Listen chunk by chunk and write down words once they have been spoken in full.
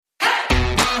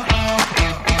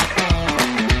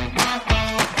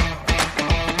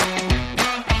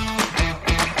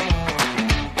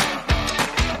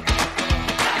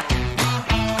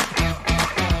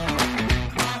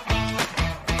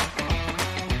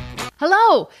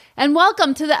Hello, and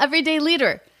welcome to the Everyday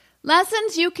Leader.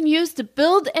 Lessons you can use to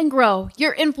build and grow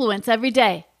your influence every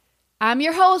day. I'm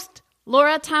your host,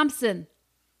 Laura Thompson.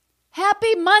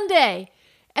 Happy Monday!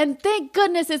 And thank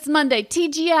goodness it's Monday,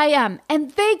 TGIM.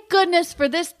 And thank goodness for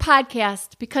this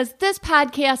podcast, because this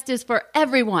podcast is for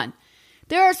everyone.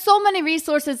 There are so many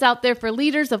resources out there for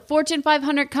leaders of Fortune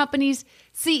 500 companies,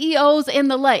 CEOs,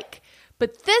 and the like.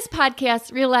 But this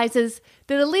podcast realizes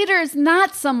that a leader is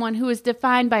not someone who is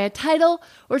defined by a title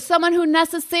or someone who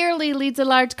necessarily leads a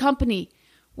large company.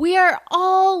 We are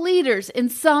all leaders in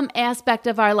some aspect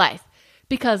of our life,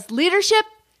 because leadership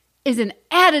is an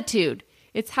attitude.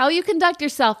 It's how you conduct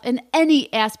yourself in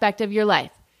any aspect of your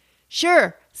life.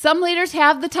 Sure, some leaders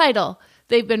have the title.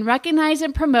 They've been recognized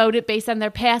and promoted based on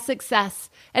their past success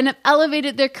and have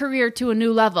elevated their career to a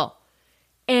new level.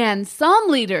 And some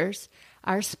leaders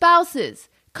are spouses,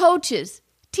 coaches,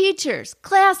 teachers,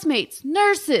 classmates,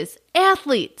 nurses,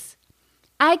 athletes.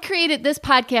 I created this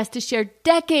podcast to share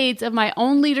decades of my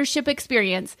own leadership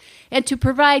experience and to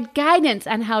provide guidance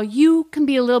on how you can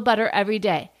be a little better every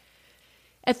day.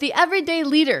 At the Everyday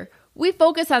Leader, we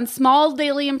focus on small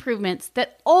daily improvements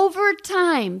that over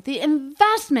time, the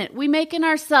investment we make in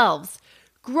ourselves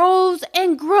grows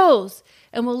and grows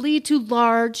and will lead to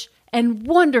large and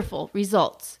wonderful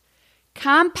results.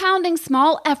 Compounding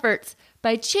small efforts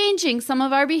by changing some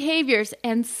of our behaviors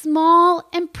and small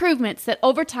improvements that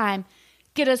over time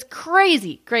get us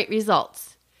crazy great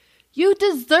results. You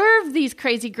deserve these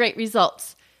crazy great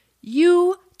results.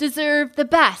 You deserve the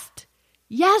best.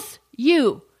 Yes,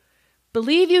 you.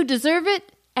 Believe you deserve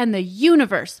it, and the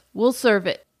universe will serve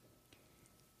it.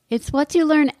 It's what you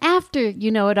learn after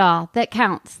you know it all that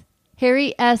counts.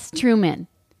 Harry S. Truman.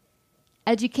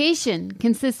 Education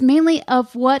consists mainly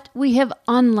of what we have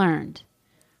unlearned.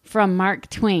 From Mark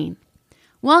Twain.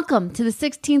 Welcome to the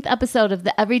 16th episode of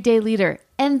the Everyday Leader,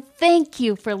 and thank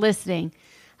you for listening.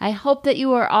 I hope that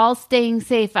you are all staying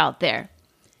safe out there.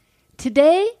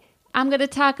 Today, I'm going to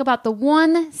talk about the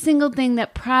one single thing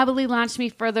that probably launched me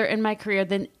further in my career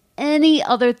than any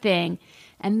other thing,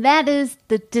 and that is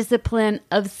the discipline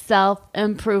of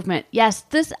self-improvement. Yes,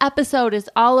 this episode is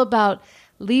all about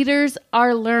leaders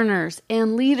are learners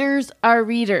and leaders are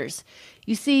readers.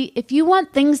 You see, if you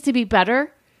want things to be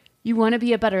better, you want to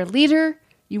be a better leader,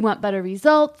 you want better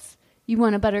results, you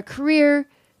want a better career,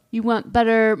 you want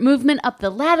better movement up the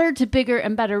ladder to bigger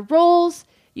and better roles,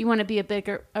 you want to be a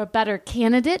better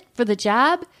candidate for the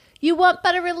job, you want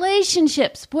better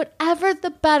relationships, whatever the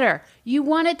better. You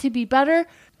want it to be better.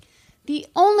 The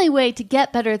only way to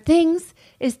get better things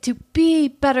is to be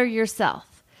better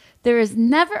yourself. There is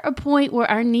never a point where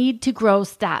our need to grow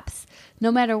stops.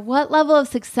 No matter what level of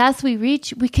success we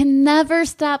reach, we can never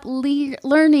stop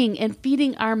learning and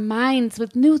feeding our minds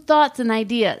with new thoughts and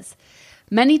ideas.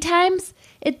 Many times,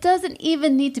 it doesn't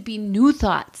even need to be new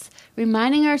thoughts.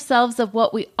 Reminding ourselves of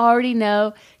what we already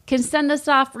know can send us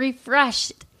off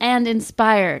refreshed and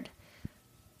inspired.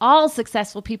 All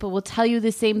successful people will tell you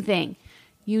the same thing.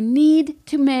 You need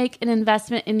to make an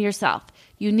investment in yourself.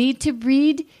 You need to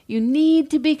read. You need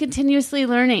to be continuously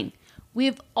learning.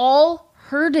 We've all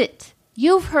heard it.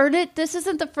 You've heard it. This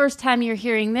isn't the first time you're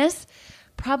hearing this.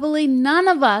 Probably none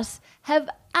of us have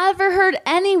ever heard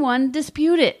anyone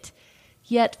dispute it.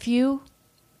 Yet few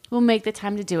will make the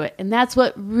time to do it. And that's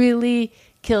what really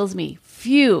kills me.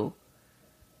 Few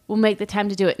will make the time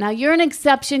to do it. Now, you're an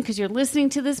exception because you're listening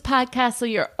to this podcast, so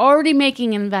you're already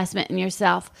making an investment in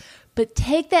yourself. But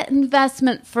take that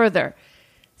investment further.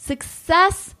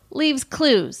 Success leaves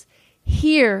clues.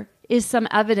 Here is some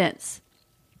evidence.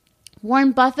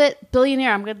 Warren Buffett,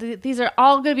 billionaire. These are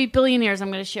all going to be billionaires I'm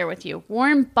going to share with you.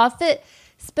 Warren Buffett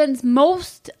spends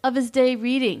most of his day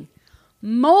reading.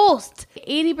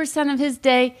 80% of his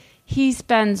day he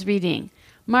spends reading.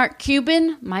 Mark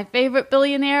Cuban, my favorite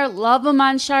billionaire, love him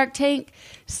on Shark Tank,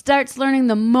 starts learning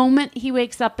the moment he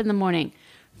wakes up in the morning.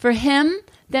 For him,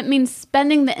 that means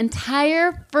spending the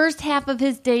entire first half of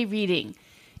his day reading.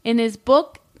 In his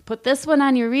book, put this one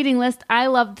on your reading list. I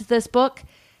loved this book,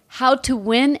 How to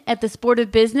Win at the Sport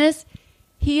of Business.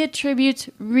 He attributes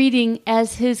reading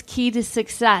as his key to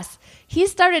success. He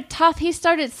started tough. He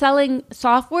started selling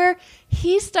software.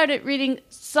 He started reading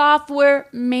software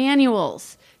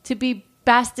manuals to be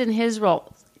best in his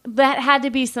role. That had to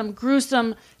be some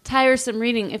gruesome, tiresome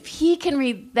reading. If he can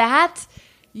read that,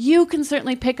 you can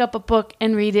certainly pick up a book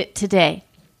and read it today.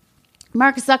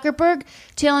 Mark Zuckerberg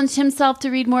challenged himself to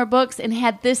read more books and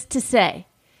had this to say: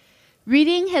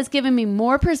 reading has given me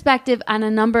more perspective on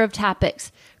a number of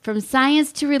topics, from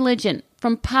science to religion,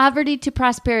 from poverty to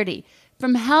prosperity,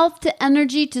 from health to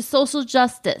energy to social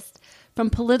justice, from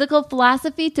political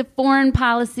philosophy to foreign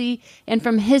policy, and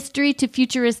from history to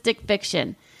futuristic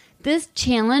fiction. This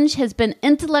challenge has been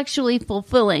intellectually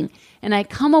fulfilling, and I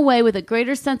come away with a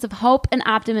greater sense of hope and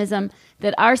optimism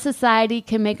that our society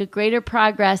can make a greater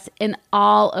progress in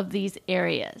all of these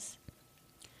areas.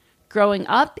 Growing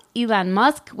up, Elon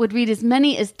Musk would read as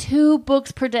many as 2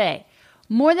 books per day,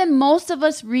 more than most of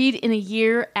us read in a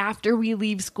year after we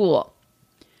leave school.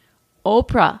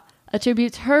 Oprah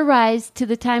attributes her rise to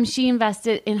the time she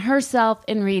invested in herself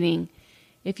in reading.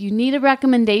 If you need a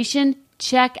recommendation,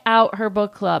 check out her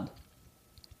book club.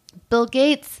 Bill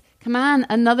Gates, come on,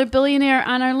 another billionaire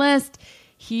on our list.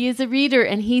 He is a reader,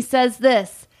 and he says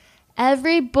this: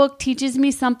 every book teaches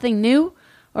me something new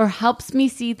or helps me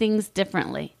see things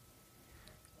differently.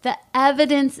 The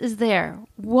evidence is there.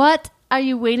 What are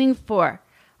you waiting for?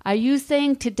 Are you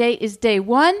saying today is day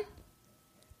 1?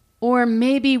 Or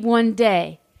maybe one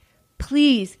day?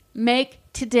 Please make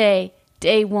today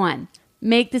day 1.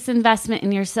 Make this investment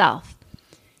in yourself.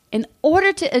 In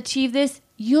order to achieve this,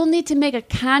 you'll need to make a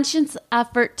conscious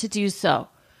effort to do so.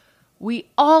 We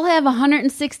all have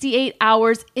 168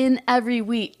 hours in every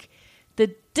week.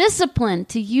 The discipline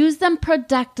to use them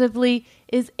productively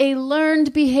is a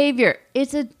learned behavior.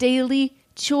 It's a daily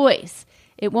choice.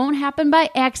 It won't happen by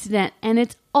accident, and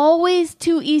it's always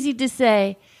too easy to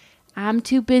say, I'm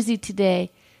too busy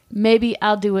today. Maybe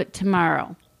I'll do it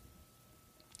tomorrow.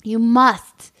 You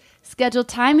must schedule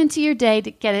time into your day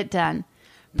to get it done.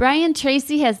 Brian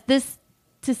Tracy has this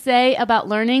to say about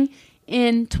learning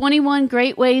in 21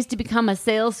 Great Ways to Become a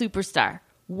Sales Superstar.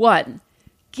 1.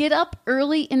 Get up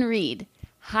early and read.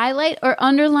 Highlight or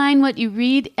underline what you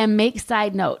read and make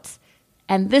side notes.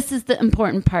 And this is the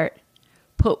important part.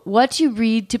 Put what you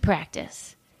read to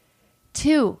practice.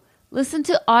 2. Listen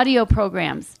to audio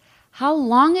programs. How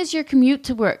long is your commute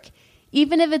to work?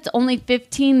 Even if it's only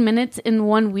 15 minutes in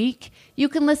 1 week, you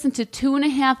can listen to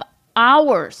 2.5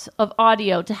 hours of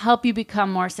audio to help you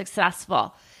become more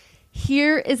successful.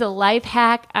 Here is a life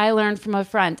hack I learned from a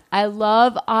friend. I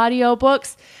love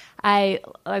audiobooks. I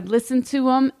listen to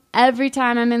them every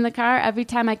time I'm in the car, every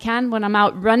time I can. When I'm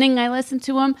out running, I listen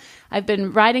to them. I've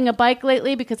been riding a bike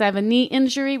lately because I have a knee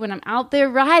injury. When I'm out there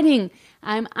riding,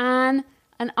 I'm on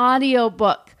an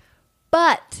audiobook.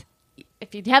 But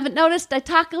if you haven't noticed, I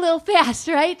talk a little fast,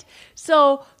 right?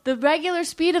 So the regular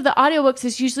speed of the audiobooks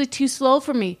is usually too slow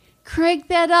for me. Crank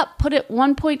that up, put it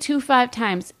 1.25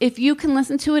 times. If you can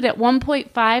listen to it at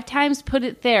 1.5 times, put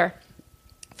it there.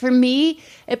 For me,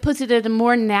 it puts it at a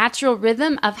more natural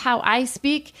rhythm of how I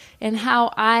speak and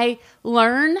how I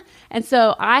learn. And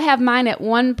so I have mine at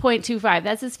 1.25.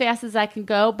 That's as fast as I can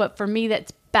go, but for me,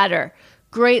 that's better.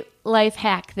 Great life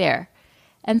hack there.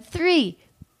 And 3,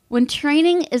 when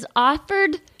training is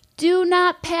offered, do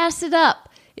not pass it up.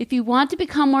 If you want to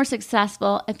become more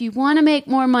successful, if you want to make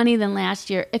more money than last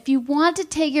year, if you want to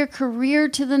take your career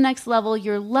to the next level,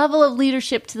 your level of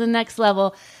leadership to the next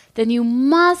level, then you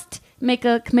must make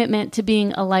a commitment to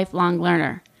being a lifelong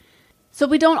learner. So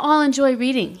we don't all enjoy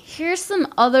reading. Here's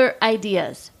some other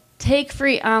ideas. Take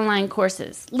free online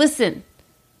courses. Listen,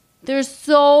 there's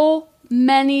so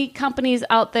many companies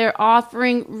out there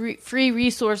offering free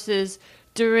resources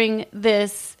during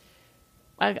this,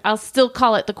 I'll still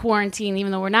call it the quarantine,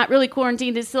 even though we're not really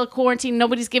quarantined. It's still a quarantine.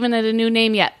 Nobody's given it a new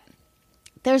name yet.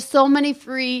 There's so many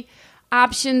free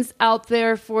options out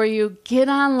there for you. Get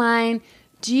online,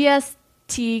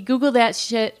 GST, Google that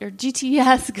shit, or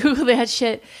GTS, Google that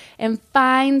shit, and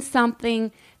find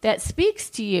something that speaks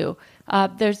to you.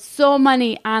 There's so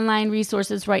many online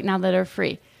resources right now that are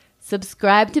free.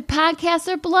 Subscribe to podcasts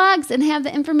or blogs and have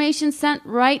the information sent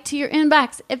right to your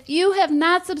inbox. If you have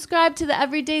not subscribed to the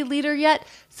Everyday Leader yet,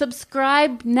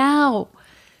 subscribe now.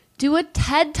 Do a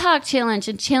TED Talk challenge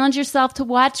and challenge yourself to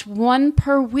watch 1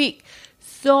 per week.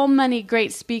 So many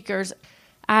great speakers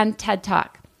on TED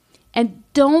Talk. And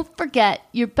don't forget,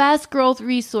 your best growth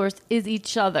resource is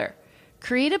each other.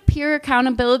 Create a peer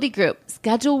accountability group.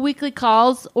 Schedule weekly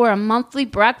calls or a monthly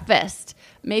breakfast.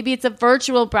 Maybe it's a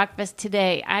virtual breakfast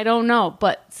today. I don't know.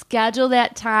 But schedule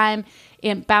that time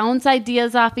and bounce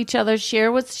ideas off each other.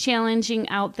 Share what's challenging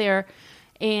out there.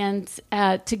 And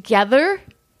together,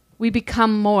 we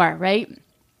become more, right?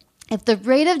 If the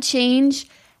rate of change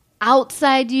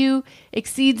outside you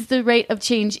exceeds the rate of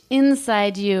change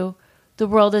inside you, the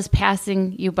world is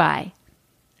passing you by.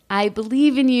 I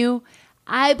believe in you.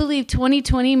 I believe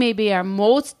 2020 may be our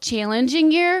most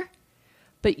challenging year,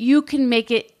 but you can make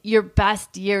it your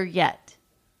best year yet.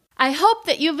 I hope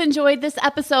that you've enjoyed this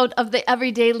episode of The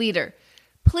Everyday Leader.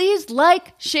 Please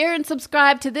like, share, and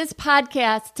subscribe to this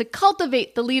podcast to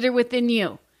cultivate the leader within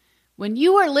you. When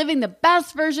you are living the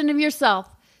best version of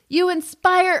yourself, You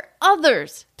inspire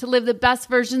others to live the best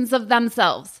versions of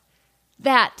themselves.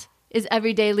 That is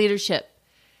everyday leadership.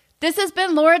 This has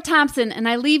been Laura Thompson, and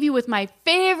I leave you with my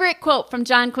favorite quote from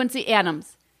John Quincy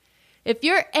Adams. If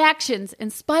your actions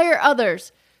inspire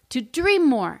others to dream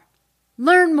more,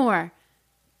 learn more,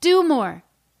 do more,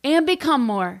 and become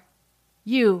more,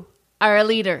 you are a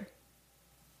leader.